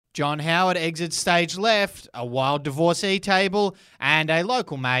John Howard exits stage left, a wild divorcee table, and a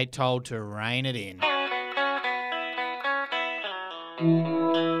local mate told to rein it in.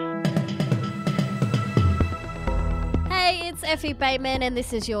 Hey, it's Effie Bateman, and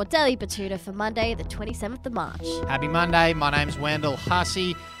this is your Daily Batuta for Monday, the 27th of March. Happy Monday. My name's Wendell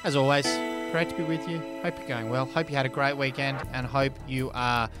Hussey. As always, great to be with you. Hope you're going well. Hope you had a great weekend, and hope you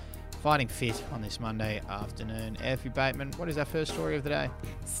are fighting fit on this Monday afternoon. Effie Bateman, what is our first story of the day?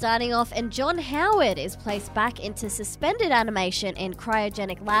 Starting off, and John Howard is placed back into suspended animation in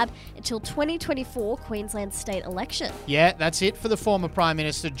cryogenic lab until 2024 Queensland state election. Yeah, that's it for the former Prime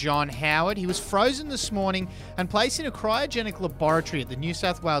Minister John Howard. He was frozen this morning and placed in a cryogenic laboratory at the New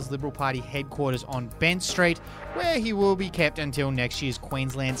South Wales Liberal Party headquarters on Bent Street, where he will be kept until next year's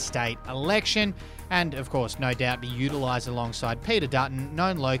Queensland state election. And, of course, no doubt be utilised alongside Peter Dutton,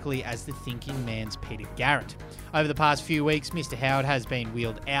 known locally as the thinking man's Peter Garrett. Over the past few weeks, Mr Howard has been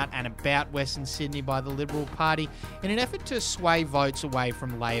wheeled out and about Western Sydney by the Liberal Party in an effort to sway votes away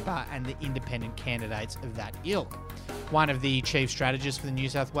from Labor and the independent candidates of that ilk. One of the chief strategists for the New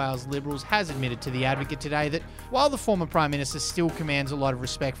South Wales Liberals has admitted to The Advocate today that while the former Prime Minister still commands a lot of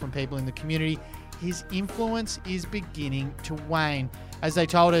respect from people in the community, his influence is beginning to wane. As they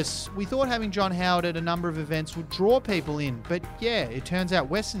told us, we thought having John Howard at a number of events would draw people in, but yeah, it turns out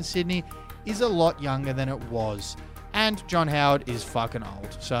Western Sydney is a lot younger than it was. And John Howard is fucking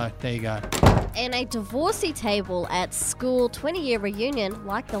old. So, there you go. And a divorcee table at school 20-year reunion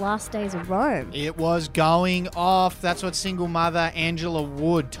like the last days of Rome. It was going off. That's what single mother Angela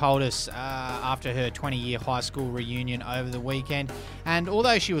Wood told us after her 20-year high school reunion over the weekend. And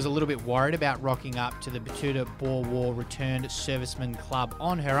although she was a little bit worried about rocking up to the Batuta Boer War Returned Servicemen Club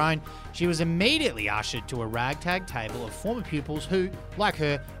on her own, she was immediately ushered to a ragtag table of former pupils who, like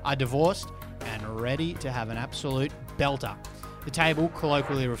her, are divorced and ready to have an absolute belter. The table,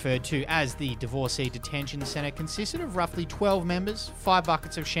 colloquially referred to as the Divorcee Detention Centre, consisted of roughly 12 members, 5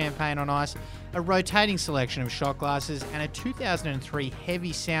 buckets of champagne on ice, a rotating selection of shot glasses, and a 2003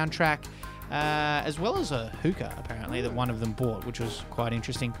 heavy soundtrack, as well as a hookah, apparently, that one of them bought, which was quite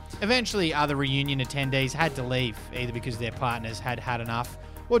interesting. Eventually, other reunion attendees had to leave, either because their partners had had enough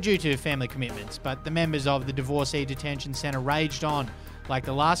or due to family commitments, but the members of the Divorcee Detention Centre raged on, like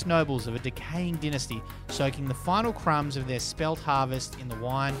the last nobles of a decaying dynasty, soaking the final crumbs of their spelt harvest in the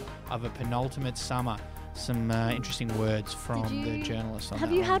wine of a penultimate summer. Some interesting words from the journalist on that.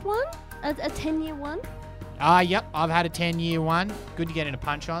 Have you had one? A 10-year one? Yep, I've had a 10-year one. Good to get in a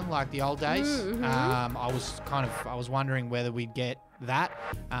punch on, like the old days. Mm-hmm. I was wondering whether we'd get that,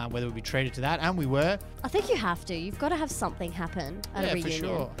 whether we'd be treated to that, and we were. I think you have to. You've got to have something happen at a reunion. Yeah, for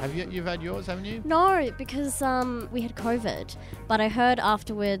sure. Have you've had yours, haven't you? No, because we had COVID. But I heard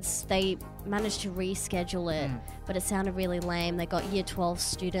afterwards they managed to reschedule it, but it sounded really lame. They got Year 12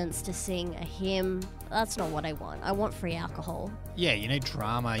 students to sing a hymn. That's not what I want. I want free alcohol. Yeah, you need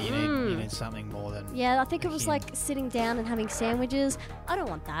drama. You need something more than. Yeah, I think it was like sitting down and having sandwiches. I don't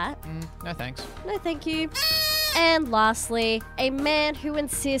want that. No thanks. No, thank you. And lastly, a man who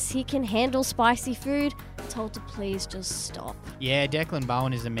insists he can handle spicy food told to please just stop. Yeah, Declan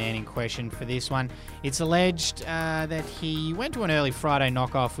Bowen is the man in question for this one. It's alleged that he went to an early Friday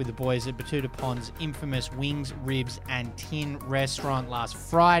knockoff with the boys at Batuta Pond's infamous Wings, Ribs and Tin restaurant last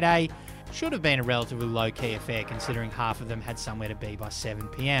Friday. Should have been a relatively low-key affair considering half of them had somewhere to be by 7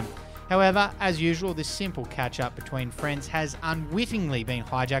 p.m. However, as usual, this simple catch-up between friends has unwittingly been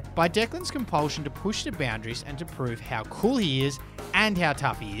hijacked by Declan's compulsion to push the boundaries and to prove how cool he is and how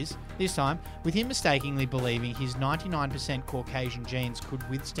tough he is, this time with him mistakenly believing his 99% Caucasian genes could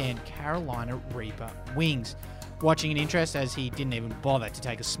withstand Carolina Reaper wings. Watching in interest as he didn't even bother to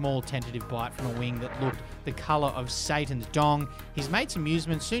take a small tentative bite from a wing that looked the colour of Satan's dong, his mate's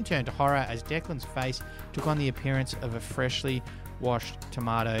amusement soon turned to horror as Declan's face took on the appearance of a freshly washed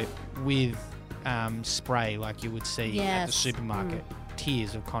tomato with spray like you would see at the supermarket.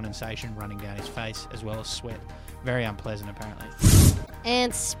 Tears of condensation running down his face as well as sweat. Very unpleasant, apparently.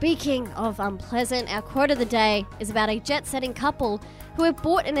 And speaking of unpleasant, our quote of the day is about a jet-setting couple who have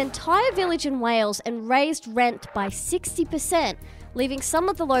bought an entire village in Wales and raised rent by 60%, leaving some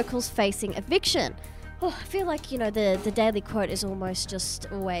of the locals facing eviction. Oh, I feel like, the daily quote is almost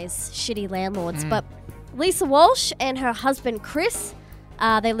just always shitty landlords, but Lisa Walsh and her husband Chris,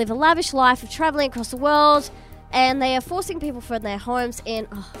 they live a lavish life of travelling across the world, and they are forcing people from their homes in,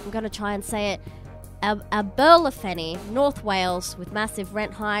 I'm going to try and say it, Aberlefenny, North Wales, with massive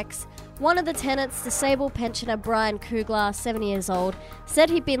rent hikes. One of the tenants, disabled pensioner Brian Kugler, 70 years old, said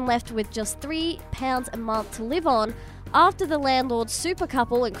he'd been left with just £3 a month to live on, after the landlord's super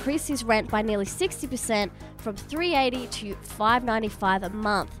couple increased his rent by nearly 60% from $380 to $595 a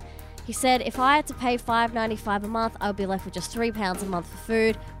month. He said, if I had to pay $595 a month, I would be left with just £3 a month for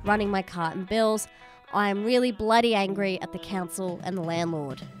food, running my car and bills. I am really bloody angry at the council and the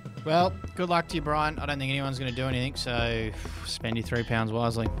landlord. Well, good luck to you, Brian. I don't think anyone's going to do anything, so spend your £3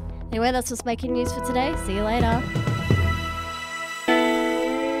 wisely. Anyway, that's what's making news for today. See you later.